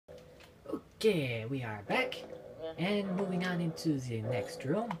Okay, we are back and moving on into the next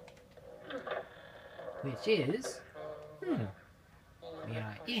room, which is, we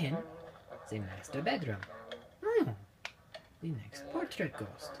are in the master bedroom. The next portrait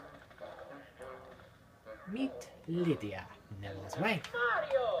ghost. Meet Lydia, Neville's wife.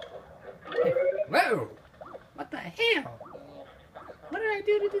 Whoa! What the hell? What did I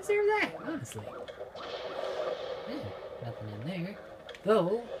do to deserve that, honestly? Nothing in there.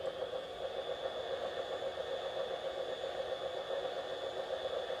 Though,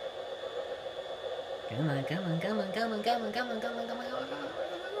 come on, come on, come on, come on, come on, come on, come on, come on.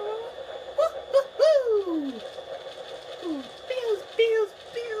 Woo-hoo-hoo!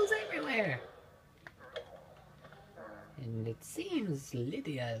 Bills everywhere. And it seems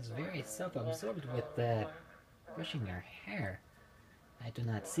Lydia is very self-absorbed with brushing her hair. I do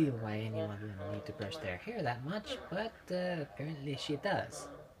not see why anyone would need to brush their hair that much, but apparently she does.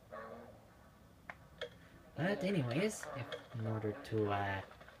 But anyways, in order to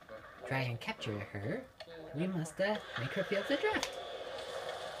try and capture her, we must make her feel the draft.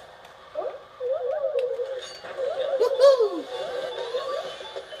 Woohoo!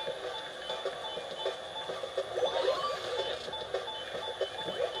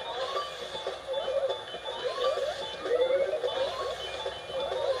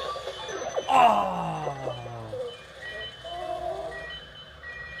 Oh!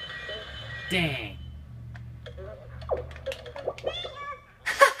 Dang!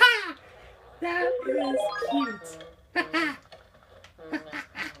 That is cute!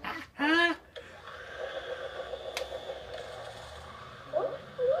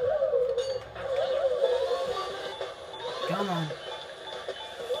 Come on!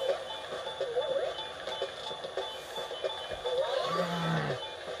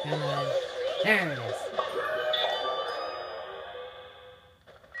 Come on! There it is!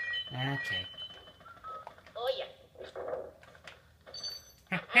 Okay. Oh yeah.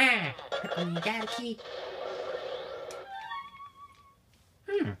 Ha-ha! You got a key.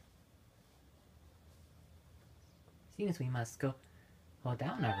 Seems we must go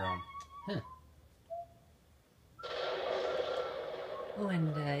down our room. Oh,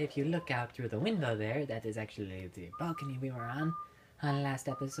 and if you look out through the window there, that is actually the balcony we were on last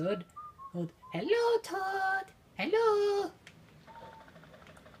episode. Oh, hello, Todd! Hello!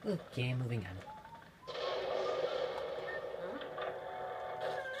 Okay, moving on.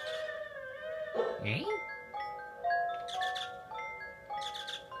 Eh?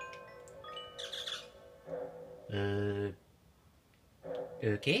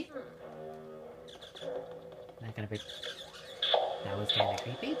 Okay. Not gonna be... That was kinda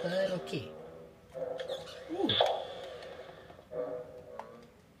creepy, but okay. Ooh.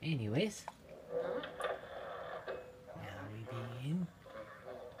 Anyways. Now we be in...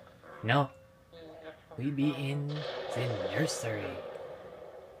 No. We be in the nursery.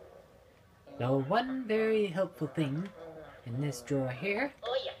 The one very helpful thing in this drawer here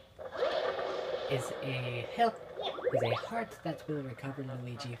is a heart that will recover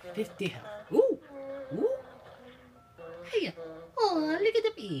Luigi 50 health. Ooh! Ooh! Hey! Oh, look at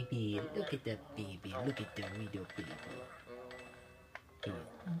the baby! Look at the baby! Look at the little baby! Hey.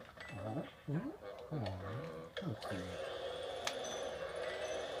 Oh, oh, oh, how cute.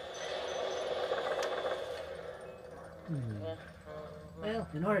 Well,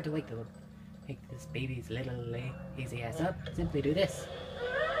 in order to wake this baby's little lazy ass up, simply do this.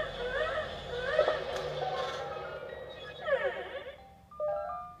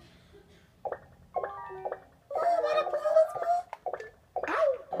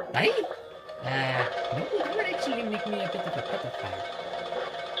 Hey? No, that would actually make me a bit of a pedophile.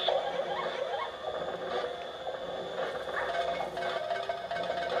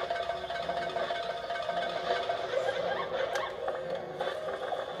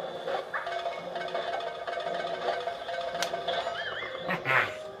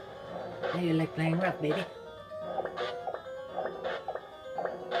 How you like playing rough, baby?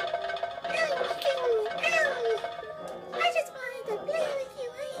 I just wanted to play with you.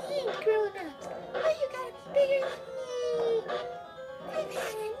 I ain't grown up. Why you gotta be bigger than me? I've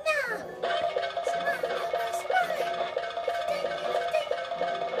had enough.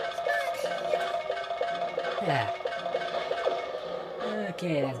 Yeah.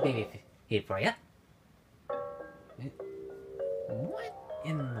 Okay, that's baby feed for ya. What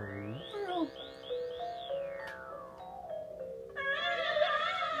in the world?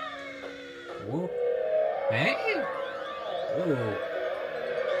 Whoop. Hey? Ooh.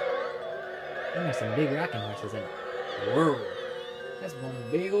 There's some big rocking horses in it. Whoa. That's one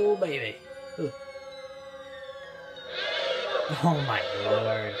big old baby. Ooh. Oh my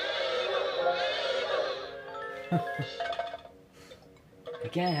lord. I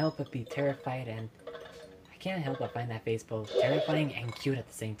can't help but be terrified, and I can't help but find that face both terrifying and cute at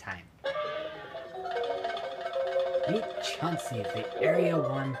the same time. Meet Chauncey, the Area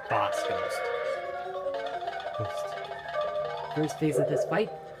 1 boss ghost. First phase of this fight,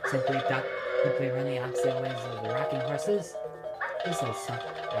 simply run the opposite ways of the rocking horses. This is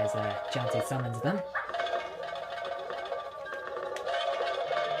as Chauncey summons them.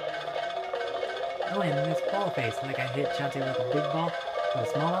 Oh, and this ball face, like I hit Chauncey with a big ball, with a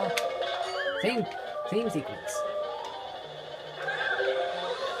small ball. Same sequence.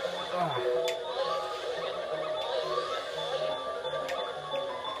 Oh.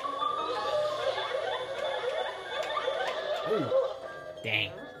 Ooh,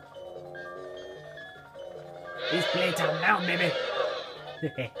 dang. It's playtime now, baby.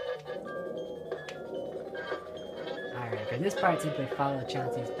 Alright, for this part, simply follow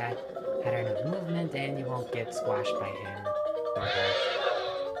Chauncey's pattern of movement and you won't get squashed by him or her.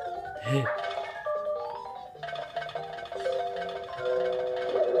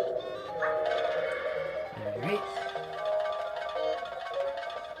 Alright.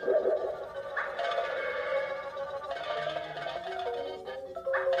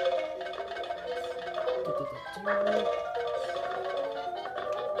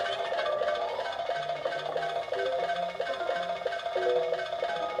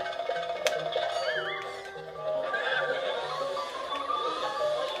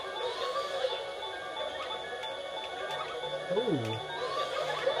 Ooh,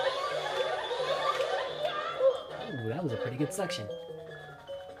 that was a pretty good section.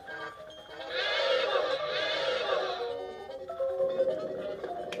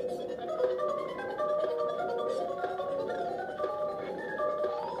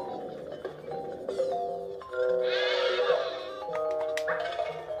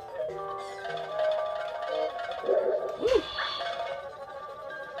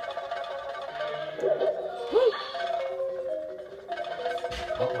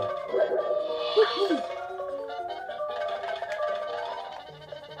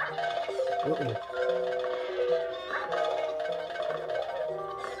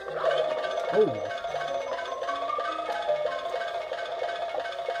 Oh.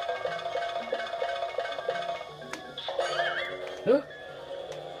 Oh.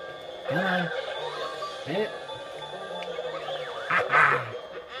 Come on. Hit it. Ha ha.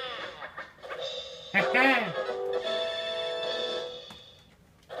 Ha ha.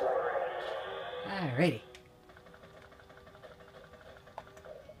 Alrighty.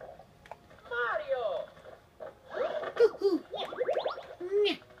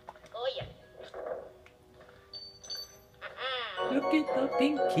 Look at the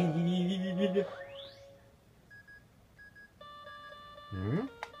pinky. Hmm?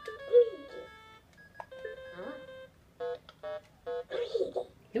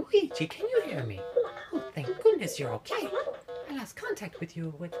 Luigi, can you hear me? Oh, thank goodness you're okay. I lost contact with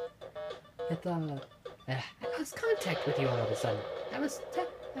you I lost contact with you all of a sudden. I was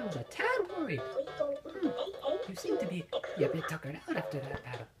a tad worried. You seem to be a bit tuckered out after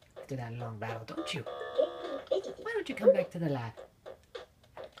that long battle, don't you? Why don't you come back to the lab?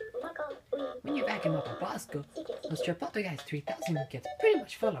 When you vacuum up a boss ghost, those Poltergeist 3000 gets pretty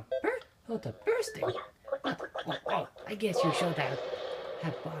much full of bursting. Oh, I guess you showed that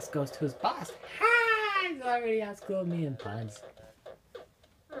boss ghost who's boss. Ha! He's already outschooled me in puns.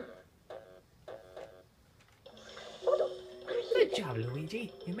 Good job,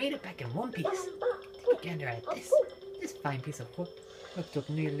 Luigi. You made it back in one piece. Take a gander at this. This fine piece of work took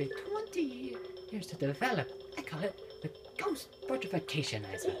nearly 20 years to develop. I call it the ghost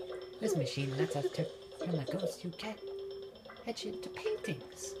portraitizationizer. This machine lets us turn the ghosts you can etch into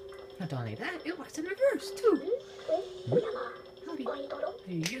paintings. Not only that, it works in reverse too. How do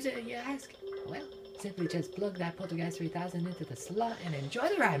you use it, you ask? Well, simply just plug that Poltergeist 3000 into the slot and enjoy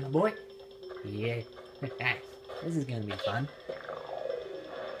the ride, my boy. Yeah, this is gonna be fun.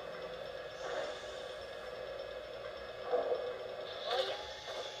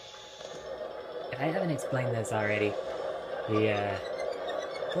 If I haven't explained this already, the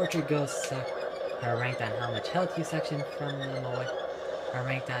Portrait Ghosts are ranked on how much health you section from them, or are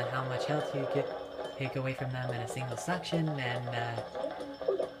ranked on how much health you take away from them in a single section, and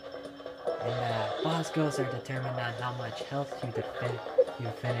boss ghosts are determined on how much health you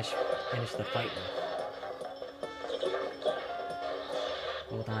finish the fight with.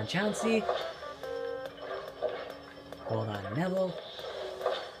 Hold on, Chauncey. Hold on, Neville.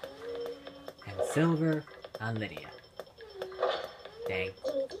 And silver on Lydia. Dang.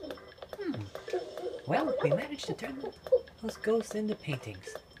 Well, we managed to turn those ghosts into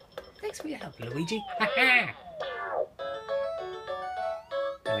paintings. Thanks for your help, Luigi. Ha ha!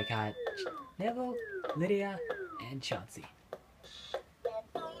 And we got Neville, Lydia, and Chauncey.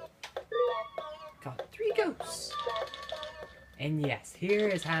 Got 3 ghosts. And yes, here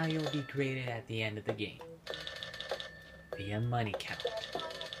is how you'll be graded at the end of the game. Via money count.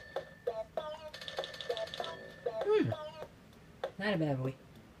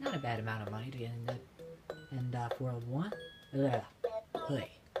 Not a bad amount of money to end up World 1.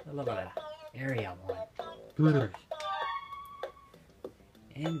 Area 1.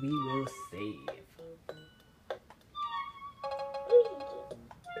 And we will save.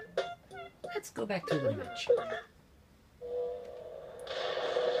 Let's go back to the mansion.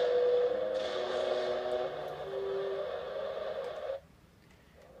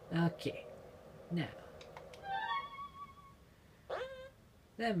 Okay, now,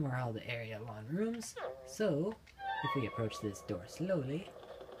 them were all the Area 1 rooms, so if we approach this door slowly,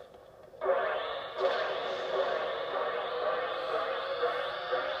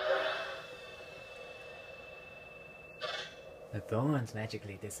 the thorns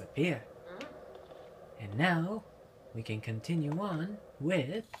magically disappear. And now, we can continue on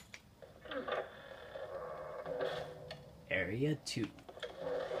with Area 2.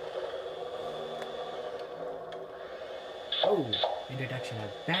 Oh, introduction of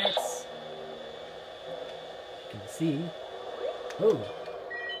bats. You can see. Oh,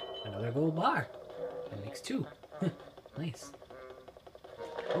 another gold bar. That makes 2. Nice.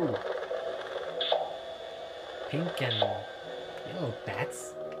 Oh, pink and yellow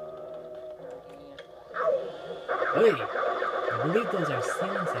bats. Hey, I believe those are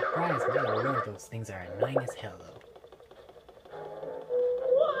ceiling surprise. My lord, those things are annoying as hell, though.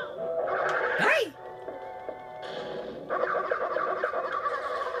 Hey!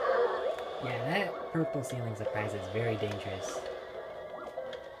 Yeah, that purple ceiling surprise is very dangerous.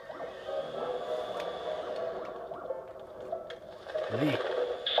 Hey,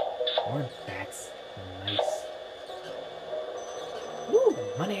 more bats. Nice. Woo!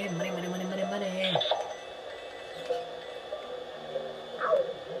 Money, money, money, money, money, money!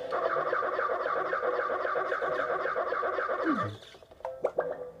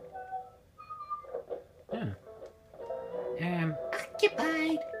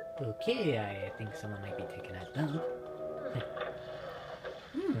 Occupied! Okay, I think someone might be taking a dump. Hey!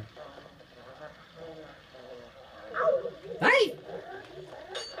 Hey?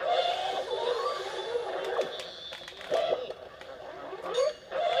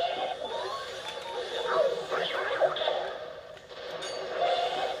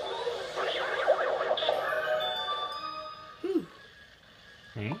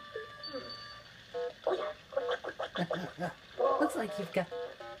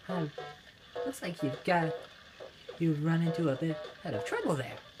 You've run into a bit of trouble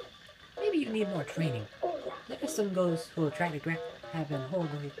there. Maybe you need more training. There are some ghosts who will try to have and hold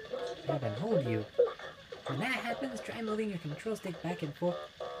you. When that happens, try moving your control stick back and forth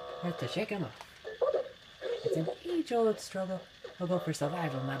to shake them off. It's an age-old struggle for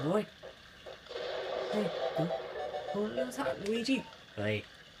survival, my boy. Hey, don't lose heart, Luigi. Hey.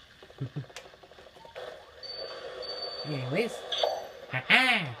 Anyways,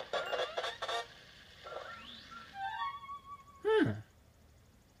 ha-ha!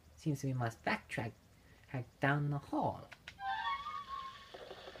 Seems we must backtrack down the hall.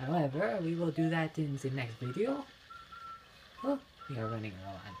 However, we will do that in the next video. Well, we are running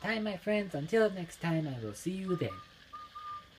low on time, my friends. Until next time, I will see you then.